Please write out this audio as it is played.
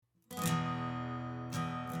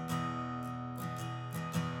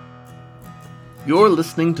You're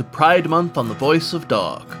listening to Pride Month on the Voice of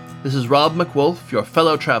Dog. This is Rob McWolf, your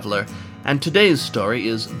fellow traveler, and today's story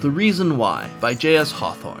is The Reason Why by J.S.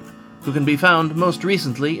 Hawthorne, who can be found most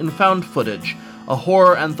recently in Found Footage, a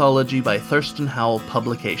horror anthology by Thurston Howell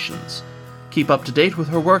Publications. Keep up to date with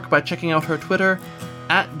her work by checking out her Twitter,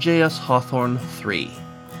 @JSHawthorne3.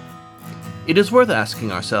 It is worth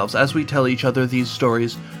asking ourselves as we tell each other these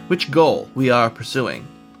stories which goal we are pursuing.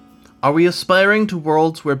 Are we aspiring to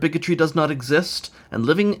worlds where bigotry does not exist, and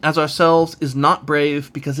living as ourselves is not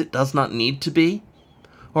brave because it does not need to be?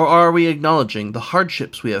 Or are we acknowledging the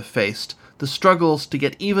hardships we have faced, the struggles to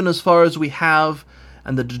get even as far as we have,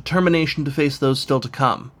 and the determination to face those still to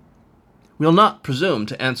come? We'll not presume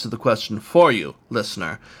to answer the question for you,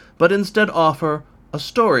 listener, but instead offer a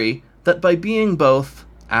story that by being both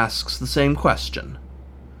asks the same question.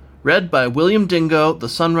 Read by William Dingo, The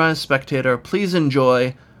Sunrise Spectator, please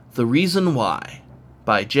enjoy The Reason Why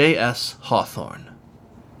by J.S. Hawthorne.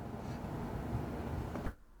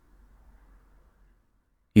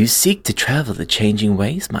 You seek to travel the changing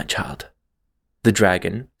ways, my child. The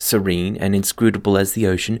dragon, serene and inscrutable as the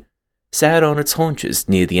ocean, sat on its haunches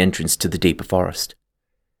near the entrance to the deeper forest.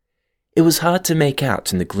 It was hard to make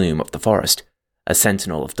out in the gloom of the forest, a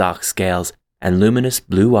sentinel of dark scales and luminous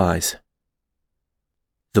blue eyes.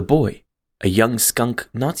 The boy, a young skunk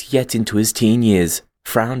not yet into his teen years,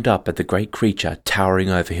 frowned up at the great creature towering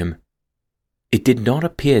over him. It did not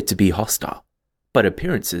appear to be hostile, but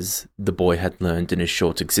appearances, the boy had learned in his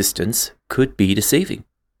short existence, could be deceiving.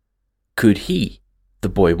 Could he, the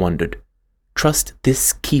boy wondered, trust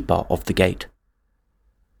this keeper of the gate?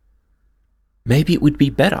 Maybe it would be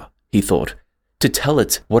better, he thought, to tell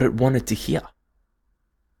it what it wanted to hear.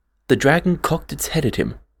 The dragon cocked its head at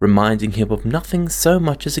him, reminding him of nothing so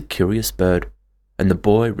much as a curious bird, and the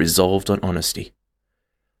boy resolved on honesty.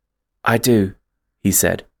 I do, he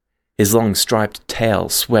said. His long striped tail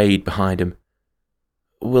swayed behind him.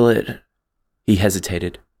 Will it... He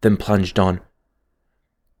hesitated, then plunged on.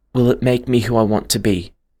 Will it make me who I want to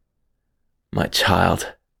be? My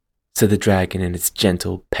child, said the dragon in its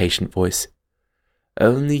gentle, patient voice.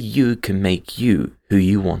 Only you can make you who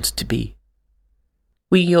you want to be.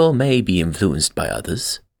 We all may be influenced by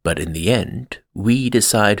others, but in the end, we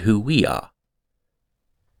decide who we are.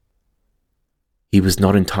 He was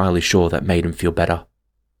not entirely sure that made him feel better.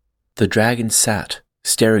 The dragon sat,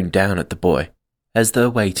 staring down at the boy, as though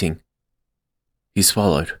waiting. He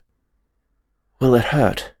swallowed. Will it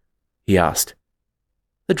hurt? He asked.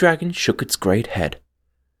 The dragon shook its great head.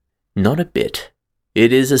 Not a bit.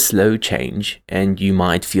 It is a slow change, and you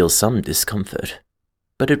might feel some discomfort,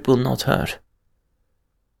 but it will not hurt.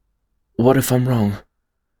 What if I'm wrong?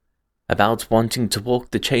 About wanting to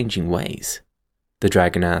walk the changing ways? The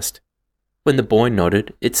dragon asked. When the boy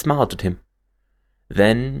nodded, it smiled at him.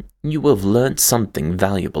 Then you will have learnt something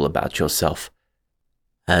valuable about yourself.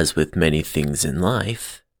 As with many things in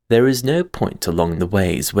life, there is no point along the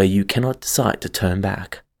ways where you cannot decide to turn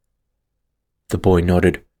back. The boy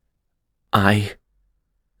nodded.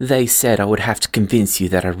 They said I would have to convince you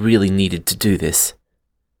that I really needed to do this.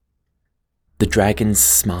 The dragon's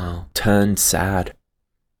smile turned sad.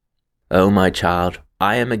 Oh, my child,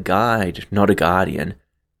 I am a guide, not a guardian.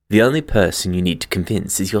 The only person you need to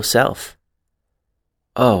convince is yourself.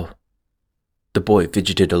 Oh. The boy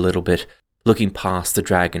fidgeted a little bit, looking past the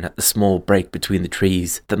dragon at the small break between the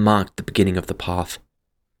trees that marked the beginning of the path.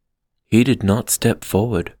 He did not step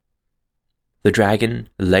forward. The dragon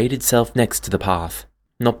laid itself next to the path,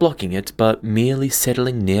 not blocking it, but merely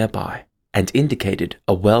settling nearby, and indicated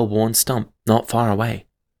a well-worn stump not far away.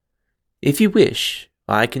 If you wish,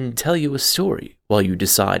 I can tell you a story while you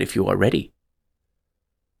decide if you are ready.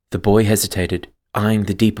 The boy hesitated, eyeing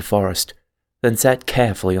the deeper forest, then sat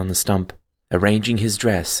carefully on the stump, arranging his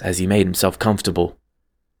dress as he made himself comfortable.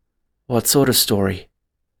 What sort of story?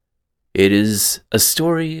 It is a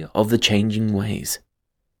story of the changing ways.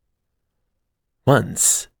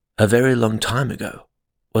 Once, a very long time ago,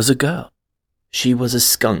 was a girl. She was a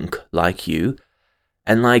skunk like you,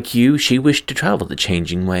 and like you, she wished to travel the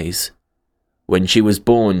changing ways. When she was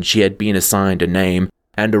born, she had been assigned a name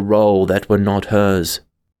and a role that were not hers,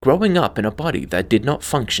 growing up in a body that did not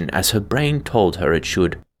function as her brain told her it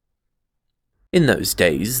should. In those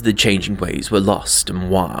days, the changing ways were lost and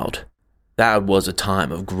wild. That was a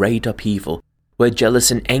time of great upheaval, where jealous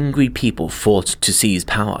and angry people fought to seize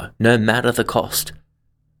power, no matter the cost.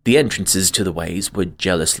 The entrances to the ways were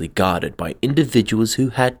jealously guarded by individuals who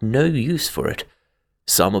had no use for it.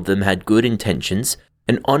 Some of them had good intentions,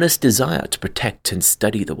 an honest desire to protect and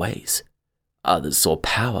study the ways. Others saw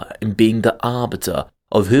power in being the arbiter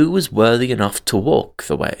of who was worthy enough to walk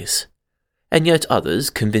the ways. and yet others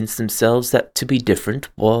convinced themselves that to be different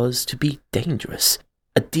was to be dangerous,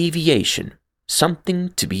 a deviation, something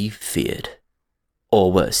to be feared.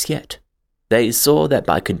 Or worse yet, they saw that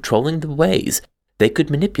by controlling the ways, they could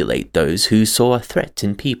manipulate those who saw a threat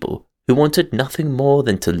in people who wanted nothing more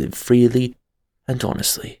than to live freely and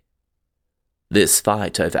honestly. This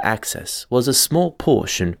fight over access was a small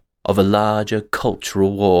portion of a larger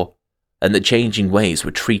cultural war, and the changing ways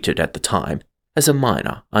were treated at the time as a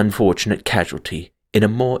minor, unfortunate casualty in a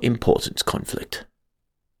more important conflict.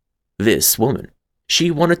 This woman, she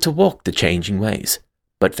wanted to walk the changing ways,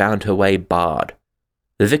 but found her way barred.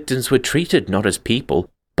 The victims were treated not as people,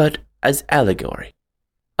 but as allegory,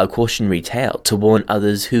 a cautionary tale to warn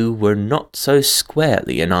others who were not so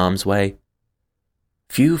squarely in harm's way.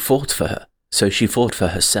 Few fought for her, so she fought for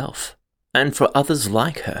herself, and for others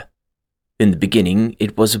like her. In the beginning,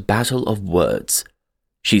 it was a battle of words.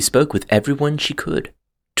 She spoke with everyone she could,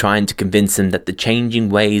 trying to convince them that the changing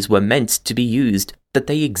ways were meant to be used, that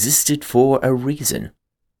they existed for a reason.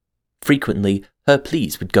 Frequently, her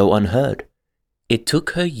pleas would go unheard. It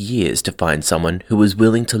took her years to find someone who was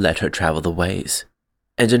willing to let her travel the ways,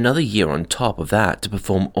 and another year on top of that to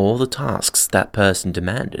perform all the tasks that person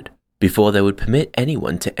demanded, before they would permit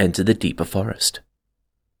anyone to enter the deeper forest.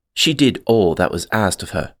 She did all that was asked of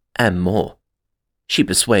her, and more. She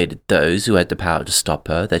persuaded those who had the power to stop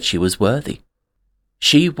her that she was worthy.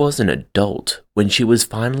 She was an adult when she was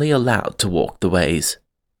finally allowed to walk the ways.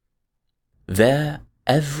 There,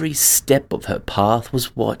 every step of her path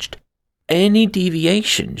was watched. Any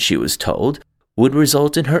deviation, she was told, would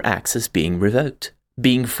result in her access being revoked,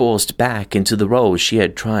 being forced back into the role she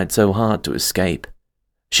had tried so hard to escape.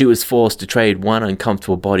 She was forced to trade one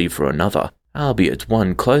uncomfortable body for another, albeit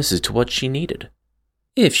one closer to what she needed.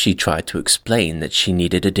 If she tried to explain that she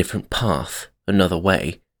needed a different path, another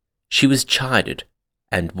way, she was chided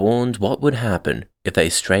and warned what would happen if they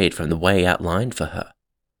strayed from the way outlined for her.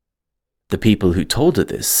 The people who told her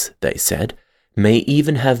this, they said, may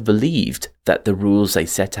even have believed that the rules they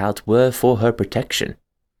set out were for her protection.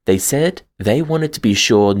 They said they wanted to be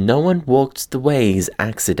sure no one walked the ways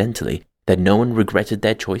accidentally, that no one regretted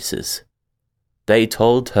their choices. They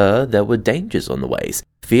told her there were dangers on the ways,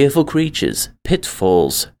 fearful creatures,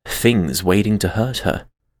 pitfalls, things waiting to hurt her.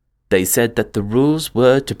 They said that the rules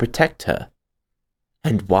were to protect her.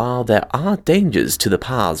 And while there are dangers to the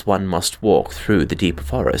paths one must walk through the deep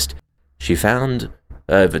forest, she found,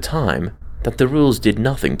 over time, that the rules did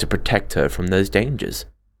nothing to protect her from those dangers.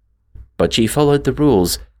 But she followed the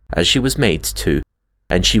rules as she was made to,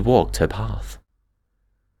 and she walked her path.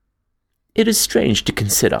 It is strange to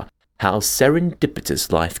consider how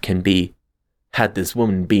serendipitous life can be. Had this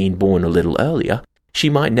woman been born a little earlier, she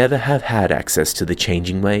might never have had access to the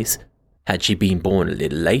changing ways. Had she been born a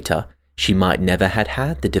little later, she might never have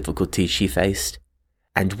had the difficulties she faced,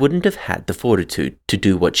 and wouldn't have had the fortitude to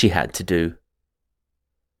do what she had to do.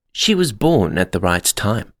 She was born at the right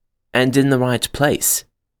time, and in the right place,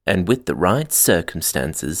 and with the right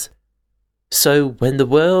circumstances. So when the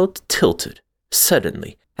world tilted,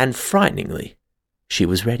 suddenly and frighteningly, she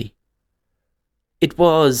was ready. It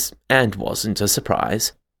was, and wasn't, a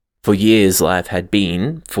surprise. For years life had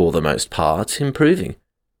been, for the most part, improving.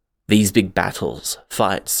 These big battles,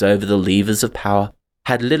 fights over the levers of power,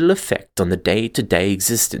 had little effect on the day-to-day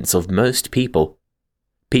existence of most people.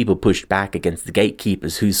 People pushed back against the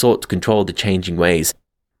gatekeepers who sought to control the changing ways.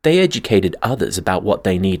 They educated others about what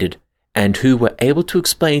they needed, and who were able to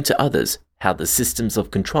explain to others how the systems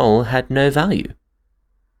of control had no value.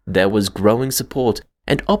 There was growing support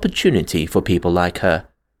and opportunity for people like her,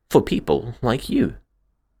 for people like you.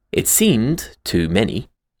 It seemed, to many,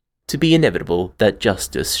 to be inevitable that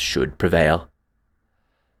justice should prevail.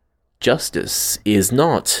 Justice is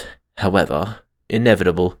not, however,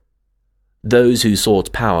 inevitable. Those who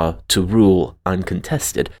sought power to rule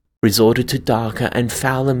uncontested resorted to darker and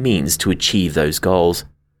fouler means to achieve those goals.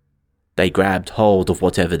 They grabbed hold of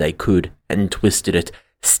whatever they could and twisted it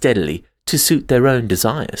steadily to suit their own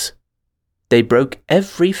desires. They broke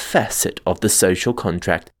every facet of the social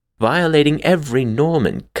contract, violating every norm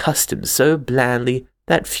and custom so blandly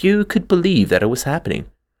that few could believe that it was happening,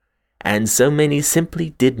 and so many simply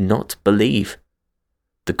did not believe.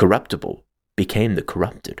 The corruptible became the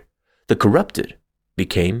corrupted. The corrupted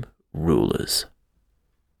became rulers.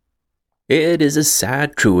 It is a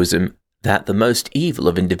sad truism that the most evil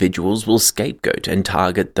of individuals will scapegoat and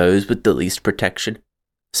target those with the least protection.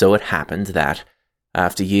 So it happened that,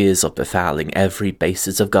 after years of befouling every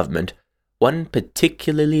basis of government, one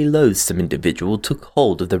particularly loathsome individual took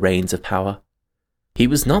hold of the reins of power. He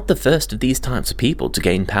was not the first of these types of people to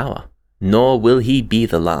gain power, nor will he be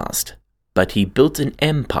the last. but he built an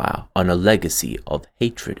empire on a legacy of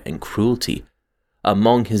hatred and cruelty.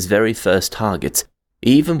 Among his very first targets,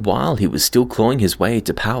 even while he was still clawing his way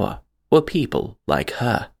to power, were people like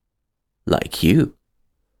her. Like you.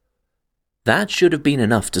 That should have been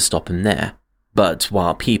enough to stop him there, but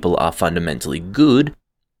while people are fundamentally good,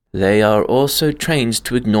 they are also trained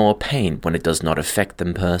to ignore pain when it does not affect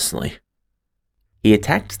them personally. He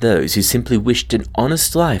attacked those who simply wished an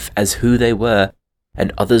honest life as who they were,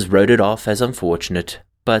 and others wrote it off as unfortunate,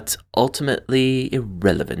 but ultimately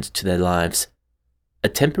irrelevant to their lives. A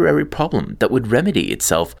temporary problem that would remedy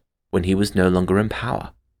itself when he was no longer in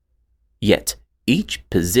power. Yet, each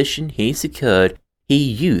position he secured, he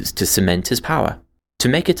used to cement his power, to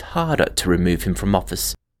make it harder to remove him from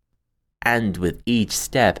office. And with each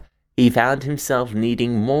step, he found himself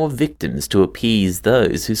needing more victims to appease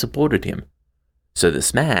those who supported him. So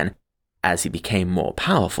this man, as he became more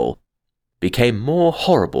powerful, became more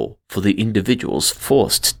horrible for the individuals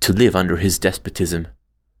forced to live under his despotism.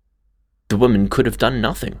 The woman could have done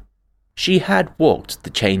nothing. She had walked the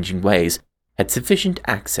changing ways, had sufficient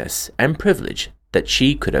access and privilege that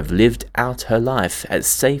she could have lived out her life as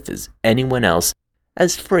safe as anyone else,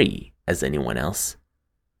 as free as anyone else.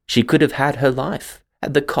 She could have had her life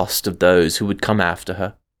at the cost of those who would come after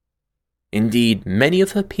her. Indeed, many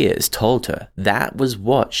of her peers told her that was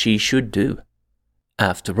what she should do.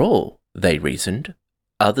 After all, they reasoned,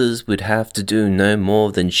 others would have to do no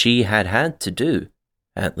more than she had had to do,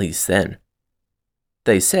 at least then.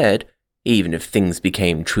 They said, even if things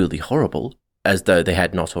became truly horrible, as though they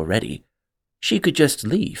had not already, she could just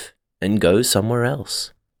leave and go somewhere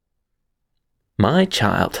else. My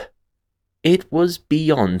child, it was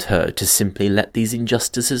beyond her to simply let these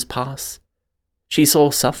injustices pass. She saw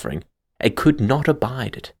suffering and could not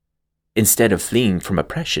abide it. Instead of fleeing from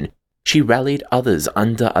oppression, she rallied others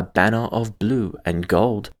under a banner of blue and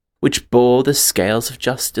gold, which bore the scales of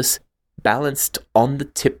justice, balanced on the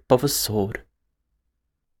tip of a sword.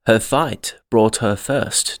 Her fight brought her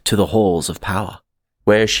first to the halls of power,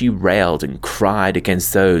 where she railed and cried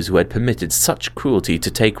against those who had permitted such cruelty to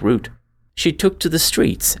take root. She took to the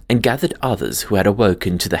streets and gathered others who had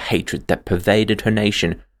awoken to the hatred that pervaded her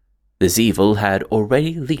nation. This evil had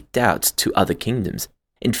already leaked out to other kingdoms,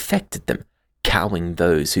 infected them, cowing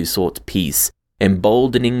those who sought peace,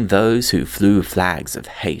 emboldening those who flew flags of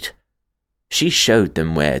hate. She showed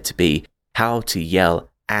them where to be, how to yell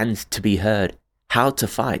and to be heard, how to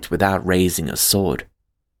fight without raising a sword.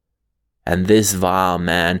 And this vile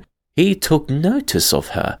man, he took notice of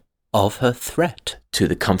her threat to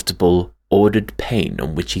the comfortable, ordered pain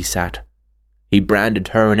on which he sat. He branded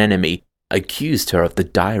her an enemy, accused her of the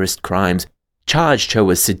direst crimes, charged her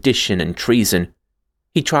with sedition and treason.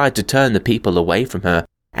 He tried to turn the people away from her,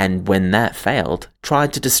 and when that failed,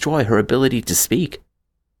 tried to destroy her ability to speak.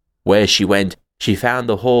 Where she went, she found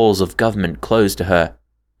the halls of government closed to her.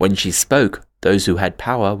 When she spoke, those who had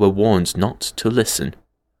power were warned not to listen.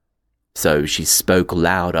 So she spoke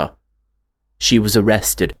louder. She was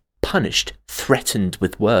arrested, punished, threatened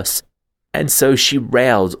with worse, and so she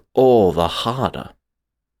railed all the harder.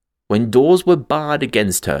 When doors were barred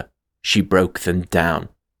against her, she broke them down,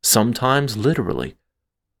 sometimes literally.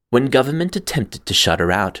 When government attempted to shut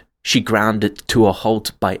her out, she ground it to a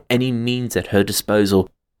halt by any means at her disposal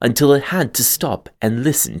until it had to stop and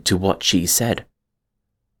listen to what she said.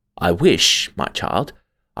 I wish, my child,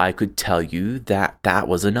 I could tell you that that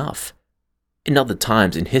was enough. In other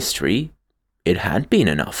times in history, it had been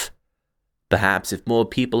enough. Perhaps if more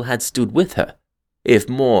people had stood with her, if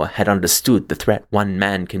more had understood the threat one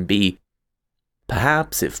man can be,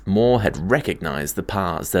 perhaps if more had recognized the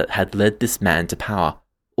paths that had led this man to power,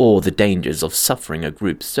 or the dangers of suffering a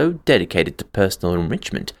group so dedicated to personal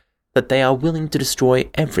enrichment that they are willing to destroy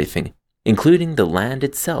everything, including the land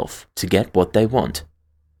itself, to get what they want.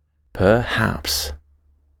 Perhaps.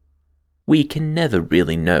 We can never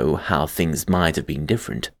really know how things might have been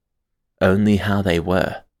different, only how they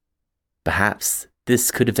were. Perhaps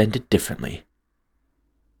this could have ended differently.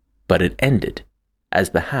 But it ended, as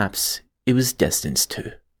perhaps it was destined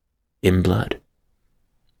to, in blood.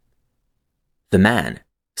 The man,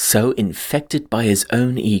 so infected by his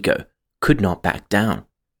own ego, could not back down.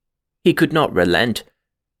 He could not relent,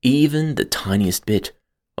 even the tiniest bit,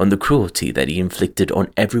 on the cruelty that he inflicted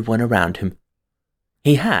on everyone around him.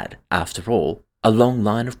 He had, after all, a long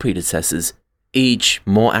line of predecessors, each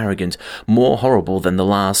more arrogant, more horrible than the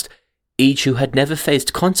last, each who had never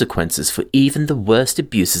faced consequences for even the worst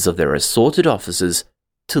abuses of their assorted officers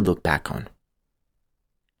to look back on.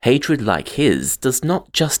 Hatred like his does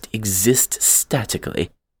not just exist statically.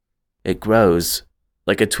 It grows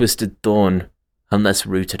like a twisted thorn unless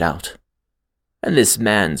rooted out. and this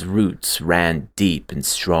man's roots ran deep and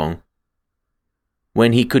strong.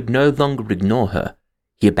 When he could no longer ignore her,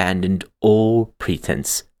 he abandoned all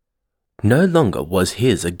pretense. No longer was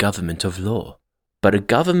his a government of law, but a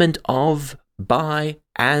government of, by,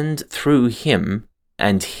 and through him,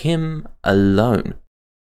 and him alone.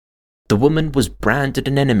 The woman was branded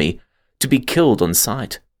an enemy, to be killed on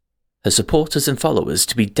sight. Her supporters and followers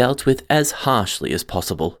to be dealt with as harshly as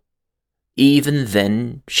possible. Even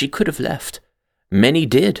then, she could have left. Many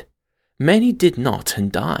did. Many did not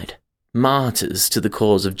and died, martyrs to the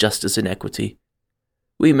cause of justice and equity.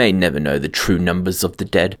 We may never know the true numbers of the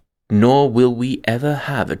dead, nor will we ever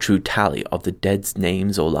have a true tally of the dead's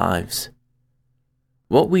names or lives.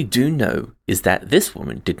 What we do know is that this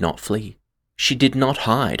woman did not flee. She did not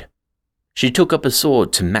hide. She took up a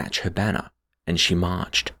sword to match her banner, and she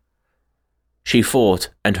marched. She fought,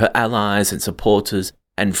 and her allies and supporters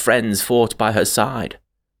and friends fought by her side.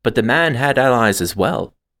 But the man had allies as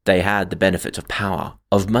well. They had the benefit of power,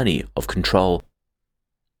 of money, of control.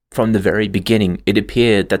 From the very beginning, it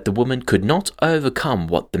appeared that the woman could not overcome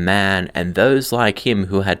what the man and those like him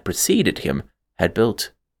who had preceded him had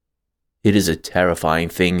built. It is a terrifying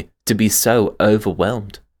thing to be so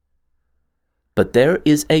overwhelmed. But there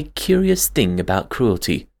is a curious thing about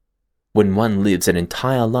cruelty. When one lives an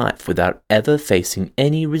entire life without ever facing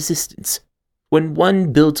any resistance, when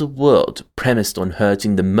one builds a world premised on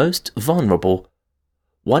hurting the most vulnerable,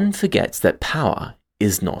 one forgets that power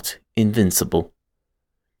is not invincible.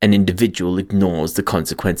 An individual ignores the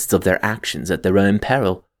consequences of their actions at their own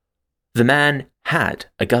peril. The man had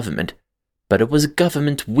a government, but it was a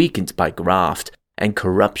government weakened by graft and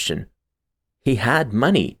corruption. He had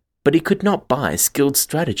money, but he could not buy a skilled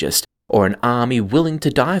strategist or an army willing to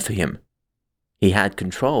die for him. He had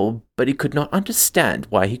control, but he could not understand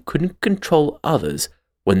why he couldn't control others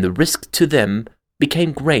when the risk to them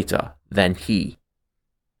became greater than he.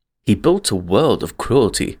 He built a world of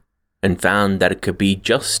cruelty and found that it could be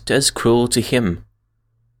just as cruel to him.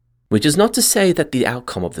 Which is not to say that the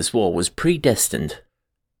outcome of this war was predestined.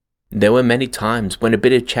 There were many times when a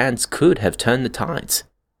bit of chance could have turned the tides.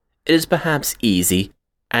 It is perhaps easy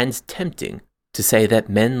and tempting to say that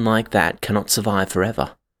men like that cannot survive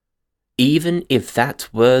forever. Even if that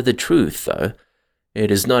were the truth, though, it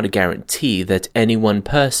is not a guarantee that any one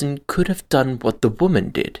person could have done what the woman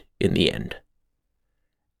did in the end.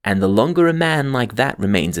 And the longer a man like that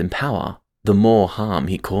remains in power, the more harm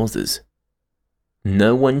he causes.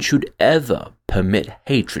 No one should ever permit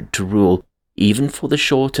hatred to rule, even for the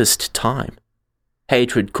shortest time.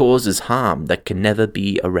 Hatred causes harm that can never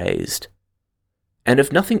be erased. And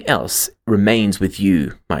if nothing else remains with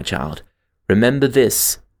you, my child, remember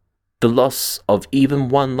this: the loss of even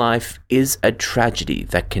one life is a tragedy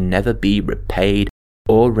that can never be repaid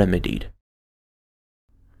or remedied.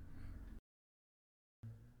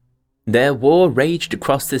 Their war raged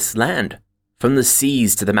across this land, from the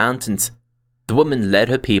seas to the mountains. The woman led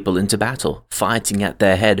her people into battle, fighting at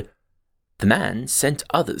their head. The man sent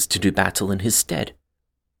others to do battle in his stead,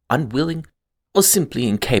 unwilling or simply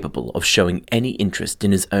incapable of showing any interest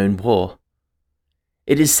in his own war.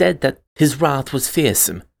 It is said that his wrath was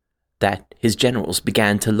fearsome, that his generals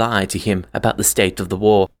began to lie to him about the state of the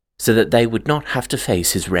war so that they would not have to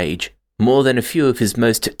face his rage. More than a few of his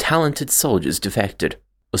most talented soldiers defected,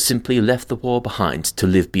 or simply left the war behind to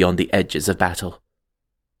live beyond the edges of battle.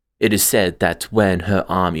 It is said that when her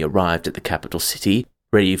army arrived at the capital city,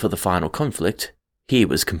 ready for the final conflict, he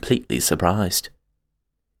was completely surprised.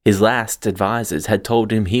 His last advisors had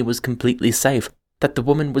told him he was completely safe, that the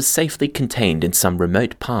woman was safely contained in some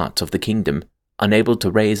remote part of the kingdom, unable to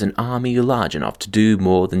raise an army large enough to do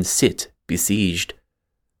more than sit besieged.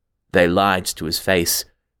 They lied to his face,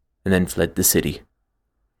 and then fled the city.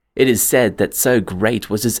 It is said that so great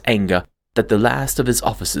was his anger that the last of his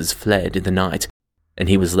officers fled in the night, and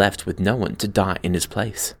he was left with no one to die in his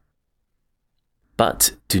place.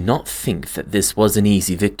 But do not think that this was an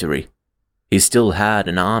easy victory. He still had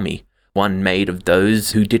an army, one made of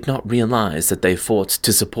those who did not realize that they fought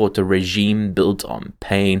to support a regime built on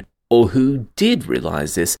pain, or who did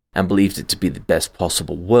realize this and believed it to be the best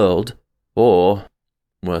possible world, or,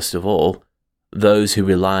 worst of all, those who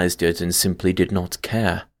realized it and simply did not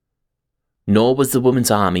care. Nor was the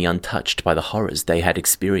woman's army untouched by the horrors they had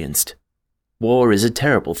experienced. War is a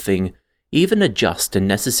terrible thing, even a just and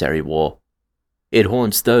necessary war. It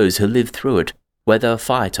haunts those who live through it, whether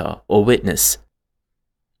fighter or witness.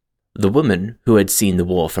 The woman who had seen the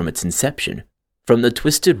war from its inception, from the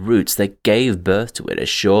twisted roots that gave birth to it as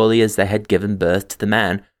surely as they had given birth to the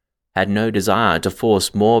man, had no desire to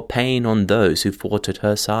force more pain on those who fought at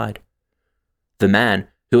her side. The man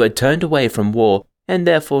who had turned away from war and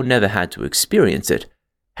therefore never had to experience it,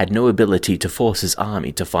 had no ability to force his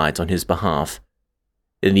army to fight on his behalf.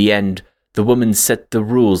 In the end, the woman set the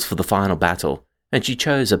rules for the final battle, and she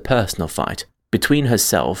chose a personal fight between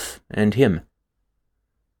herself and him.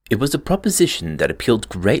 It was a proposition that appealed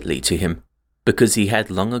greatly to him, because he had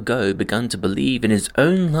long ago begun to believe in his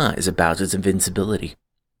own lies about his invincibility.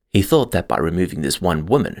 He thought that by removing this one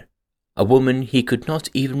woman, a woman he could not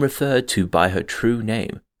even refer to by her true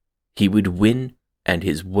name, he would win, and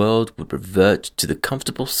his world would revert to the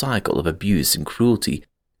comfortable cycle of abuse and cruelty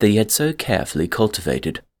that he had so carefully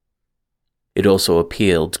cultivated. It also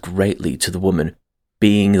appealed greatly to the woman,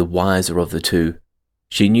 being the wiser of the two.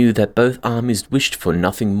 She knew that both armies wished for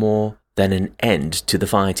nothing more than an end to the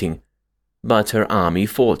fighting, but her army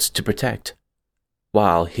fought to protect,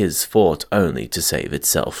 while his fought only to save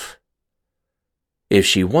itself. If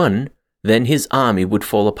she won, then his army would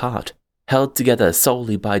fall apart, held together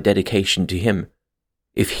solely by dedication to him.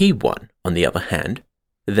 If he won, on the other hand,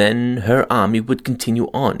 then her army would continue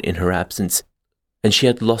on in her absence, and she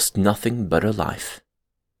had lost nothing but her life.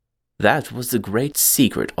 That was the great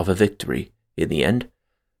secret of her victory, in the end.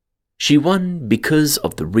 She won because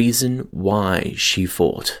of the reason why she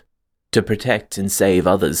fought, to protect and save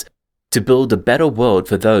others, to build a better world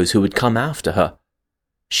for those who would come after her.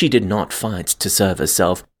 She did not fight to serve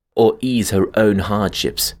herself or ease her own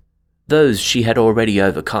hardships. Those she had already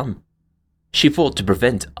overcome. She fought to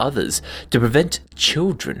prevent others, to prevent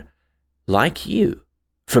children, like you,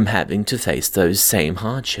 from having to face those same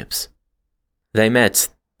hardships. They met,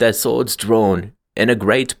 their swords drawn, in a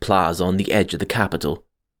great plaza on the edge of the capital,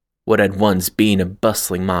 what had once been a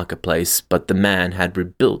bustling marketplace, but the man had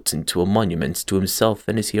rebuilt into a monument to himself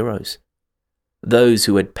and his heroes. Those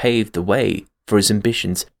who had paved the way for his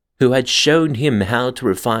ambitions, who had shown him how to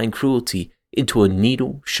refine cruelty into a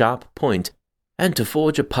needle-sharp point, and to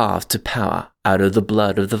forge a path to power out of the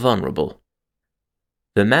blood of the vulnerable.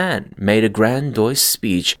 The man made a grandiose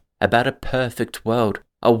speech about a perfect world,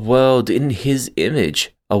 a world in his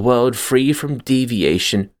image, a world free from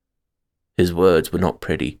deviation. His words were not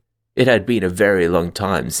pretty. It had been a very long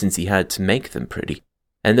time since he had to make them pretty,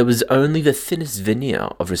 and there was only the thinnest veneer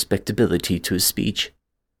of respectability to his speech.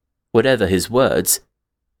 Whatever his words,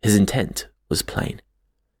 his intent was plain.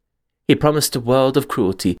 He promised a world of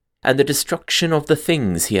cruelty and the destruction of the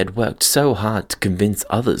things he had worked so hard to convince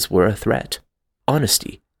others were a threat: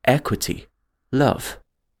 honesty, equity, love.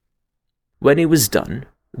 When he was done,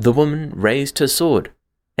 the woman raised her sword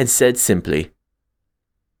and said simply,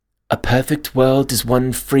 "A perfect world is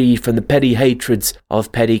one free from the petty hatreds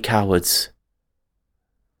of petty cowards."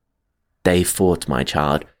 They fought, my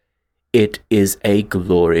child. It is a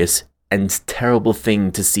glorious and terrible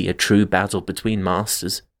thing to see a true battle between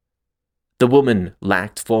masters. The woman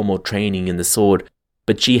lacked formal training in the sword,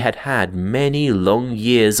 but she had had many long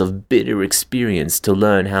years of bitter experience to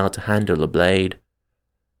learn how to handle a blade.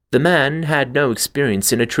 The man had no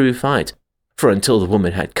experience in a true fight, for until the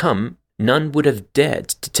woman had come, none would have dared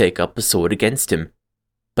to take up a sword against him,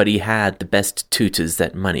 but he had the best tutors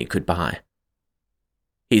that money could buy.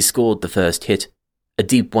 He scored the first hit, a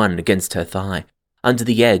deep one against her thigh, under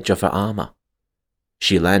the edge of her armor.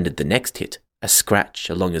 She landed the next hit, a scratch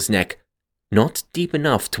along his neck, not deep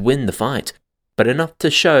enough to win the fight, but enough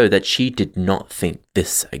to show that she did not think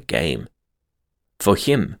this a game. For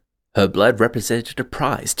him, her blood represented a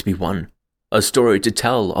prize to be won, a story to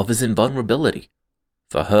tell of his invulnerability.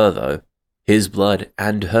 For her, though, his blood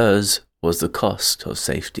and hers was the cost of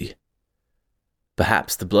safety.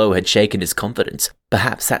 Perhaps the blow had shaken his confidence.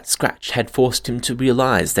 Perhaps that scratch had forced him to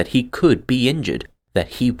realize that he could be injured,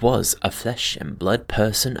 that he was a flesh and blood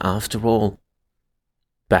person after all.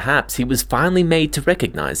 Perhaps he was finally made to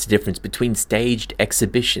recognize the difference between staged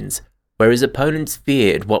exhibitions, where his opponents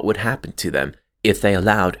feared what would happen to them if they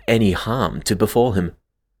allowed any harm to befall him,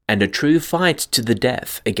 and a true fight to the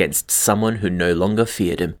death against someone who no longer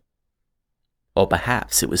feared him. Or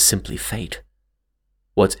perhaps it was simply fate.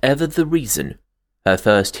 Whatever the reason, her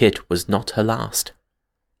first hit was not her last.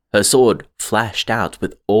 Her sword flashed out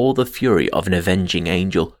with all the fury of an avenging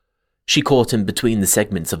angel. She caught him between the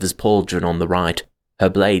segments of his pauldron on the right, her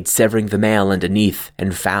blade severing the mail underneath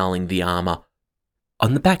and fouling the armor.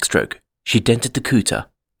 On the backstroke, she dented the cutter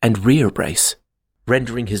and rear brace,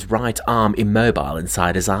 rendering his right arm immobile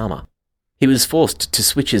inside his armor. He was forced to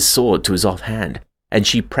switch his sword to his offhand, and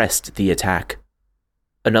she pressed the attack.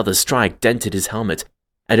 Another strike dented his helmet,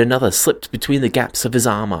 and another slipped between the gaps of his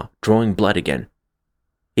armor, drawing blood again.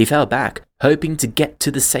 He fell back, hoping to get to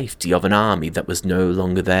the safety of an army that was no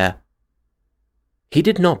longer there. He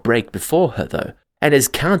did not break before her, though, and his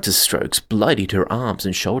counterstrokes bloodied her arms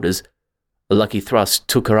and shoulders. A lucky thrust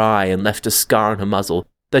took her eye and left a scar on her muzzle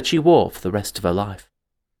that she wore for the rest of her life.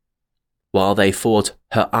 While they fought,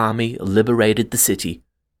 her army liberated the city.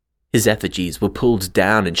 His effigies were pulled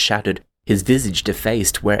down and shattered, his visage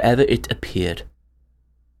defaced wherever it appeared.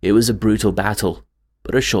 It was a brutal battle,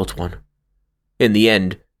 but a short one. In the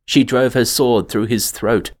end, she drove her sword through his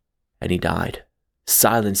throat, and he died,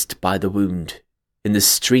 silenced by the wound, in the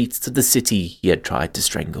streets of the city he had tried to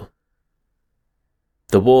strangle.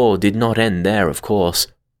 The war did not end there, of course.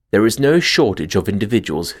 There is no shortage of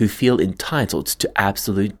individuals who feel entitled to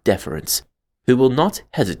absolute deference, who will not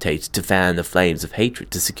hesitate to fan the flames of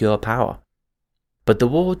hatred to secure power. But the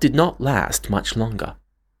war did not last much longer.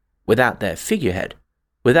 Without their figurehead,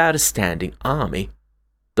 without a standing army,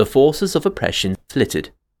 the forces of oppression flitted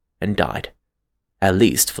and died, at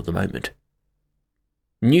least for the moment.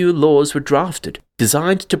 New laws were drafted,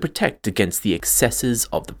 designed to protect against the excesses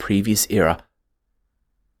of the previous era.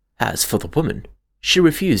 As for the woman, she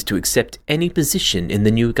refused to accept any position in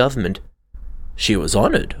the new government. She was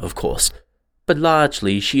honored, of course, but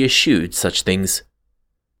largely she eschewed such things.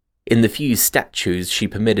 In the few statues she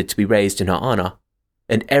permitted to be raised in her honor,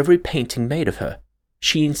 and every painting made of her,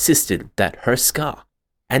 she insisted that her scar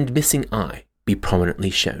and missing eye be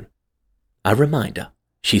prominently shown. A reminder,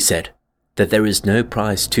 she said, that there is no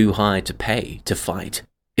price too high to pay to fight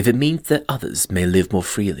if it means that others may live more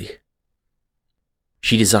freely.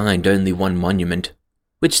 She designed only one monument,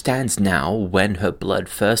 which stands now when her blood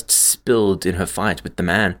first spilled in her fight with the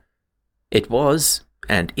man. It was,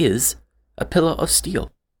 and is, a pillar of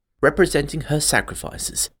steel, representing her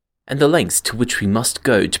sacrifices, and the lengths to which we must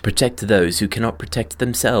go to protect those who cannot protect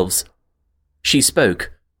themselves. She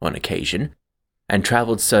spoke, on occasion, and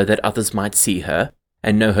travelled so that others might see her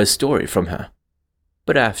and know her story from her.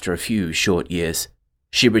 But after a few short years,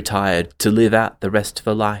 she retired to live out the rest of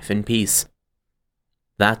her life in peace.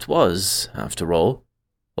 That was, after all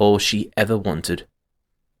she ever wanted.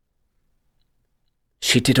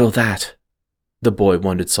 She did all that, the boy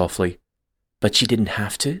wondered softly, but she didn't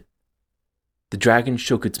have to? The dragon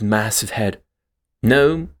shook its massive head.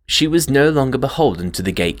 No, she was no longer beholden to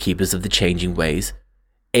the gatekeepers of the changing ways,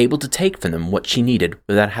 able to take from them what she needed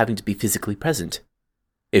without having to be physically present.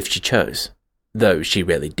 If she chose, though she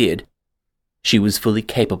rarely did, she was fully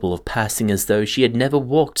capable of passing as though she had never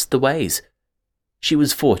walked the ways. She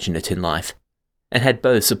was fortunate in life, and had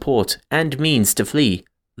both support and means to flee,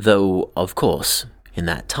 though, of course, in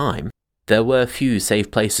that time, there were few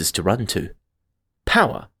safe places to run to.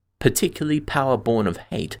 Power, particularly power born of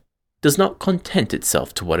hate, does not content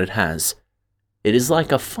itself to what it has. It is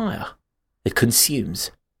like a fire. It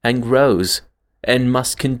consumes and grows, and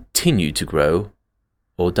must continue to grow,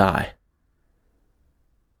 or die.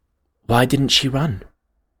 Why didn't she run?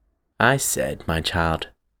 I said, my child,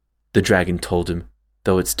 the dragon told him,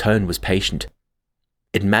 though its tone was patient.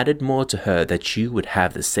 It mattered more to her that you would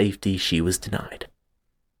have the safety she was denied.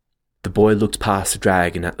 The boy looked past the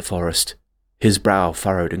dragon at the forest, his brow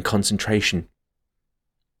furrowed in concentration.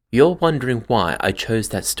 You're wondering why I chose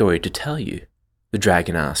that story to tell you? The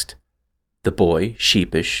dragon asked. The boy,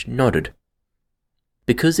 sheepish, nodded.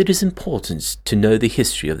 Because it is important to know the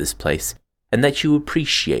history of this place, and that you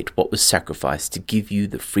appreciate what was sacrificed to give you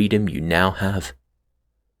the freedom you now have.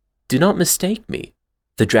 Do not mistake me,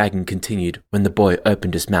 the dragon continued when the boy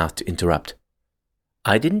opened his mouth to interrupt.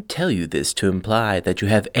 I didn't tell you this to imply that you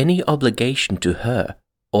have any obligation to her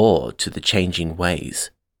or to the changing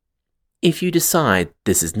ways. If you decide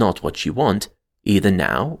this is not what you want, either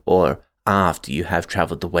now or after you have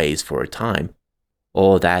travelled the ways for a time,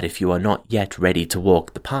 or that if you are not yet ready to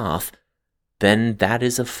walk the path, then that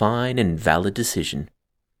is a fine and valid decision.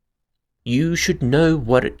 You should know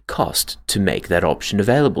what it cost to make that option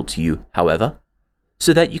available to you, however,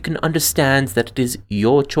 so that you can understand that it is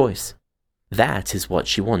your choice. That is what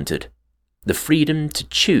she wanted, the freedom to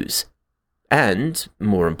choose, and,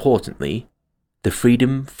 more importantly, the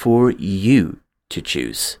freedom for you to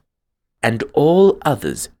choose, and all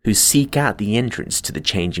others who seek out the entrance to the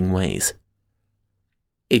changing ways.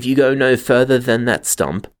 If you go no further than that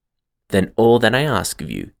stump, then all that I ask of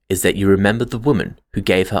you is that you remember the woman who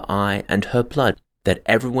gave her eye and her blood, that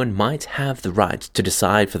everyone might have the right to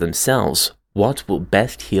decide for themselves what will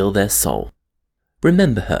best heal their soul.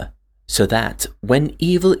 Remember her, so that when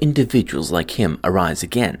evil individuals like him arise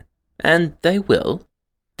again, and they will,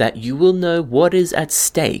 that you will know what is at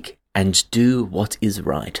stake and do what is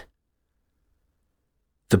right.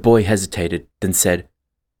 The boy hesitated, then said,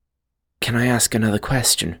 Can I ask another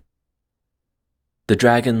question? The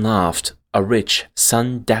dragon laughed, a rich,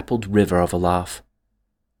 sun-dappled river of a laugh.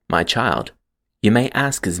 My child, you may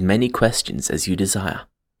ask as many questions as you desire.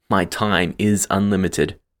 My time is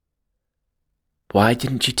unlimited. Why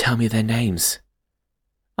didn't you tell me their names?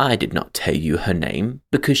 I did not tell you her name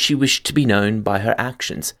because she wished to be known by her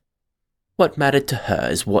actions. What mattered to her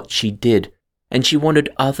is what she did, and she wanted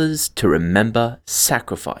others to remember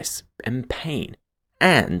sacrifice and pain,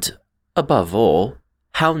 and, above all,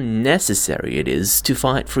 how necessary it is to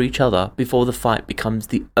fight for each other before the fight becomes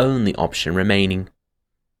the only option remaining.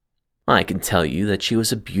 I can tell you that she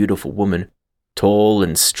was a beautiful woman, tall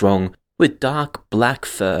and strong, with dark black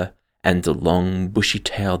fur and a long bushy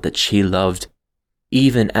tail that she loved,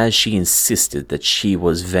 even as she insisted that she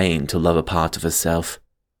was vain to love a part of herself.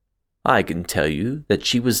 I can tell you that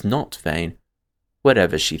she was not vain,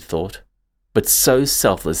 whatever she thought, but so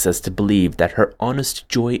selfless as to believe that her honest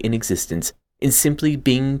joy in existence, in simply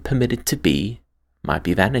being permitted to be, might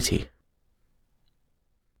be vanity.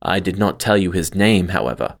 I did not tell you his name,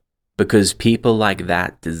 however, because people like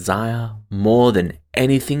that desire, more than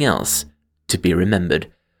anything else, to be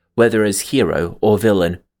remembered, whether as hero or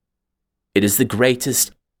villain. It is the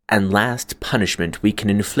greatest and last punishment we can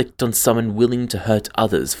inflict on someone willing to hurt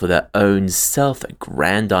others for their own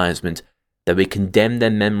self-aggrandizement, that we condemn their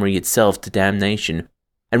memory itself to damnation,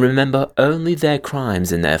 and remember only their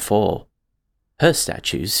crimes and their fall. Her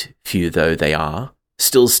statues, few though they are,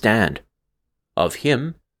 still stand. Of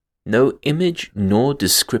him, no image nor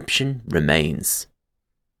description remains.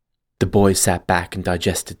 The boy sat back and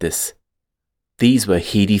digested this. These were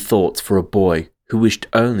heady thoughts for a boy who wished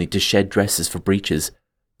only to shed dresses for breeches,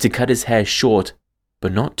 to cut his hair short,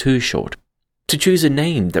 but not too short, to choose a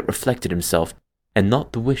name that reflected himself and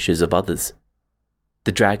not the wishes of others.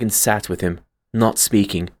 The dragon sat with him, not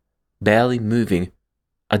speaking, barely moving,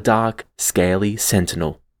 a dark, scaly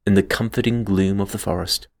sentinel in the comforting gloom of the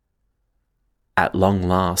forest. At long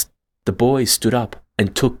last, the boy stood up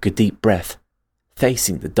and took a deep breath,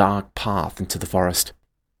 facing the dark path into the forest.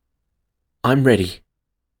 "I'm ready,"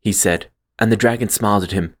 he said, and the dragon smiled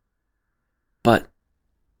at him. "But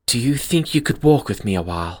do you think you could walk with me a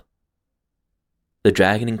while?" The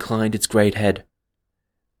dragon inclined its great head.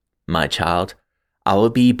 "My child, I will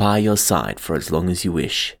be by your side for as long as you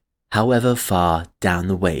wish, however far down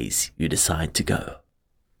the ways you decide to go."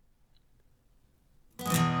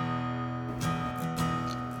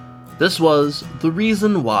 This was The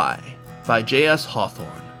Reason Why by J.S.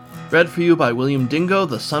 Hawthorne, read for you by William Dingo,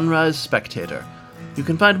 the Sunrise Spectator. You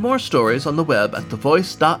can find more stories on the web at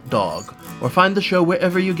thevoice.dog, or find the show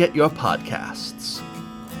wherever you get your podcasts.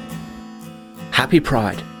 Happy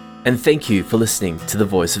Pride, and thank you for listening to The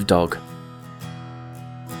Voice of Dog.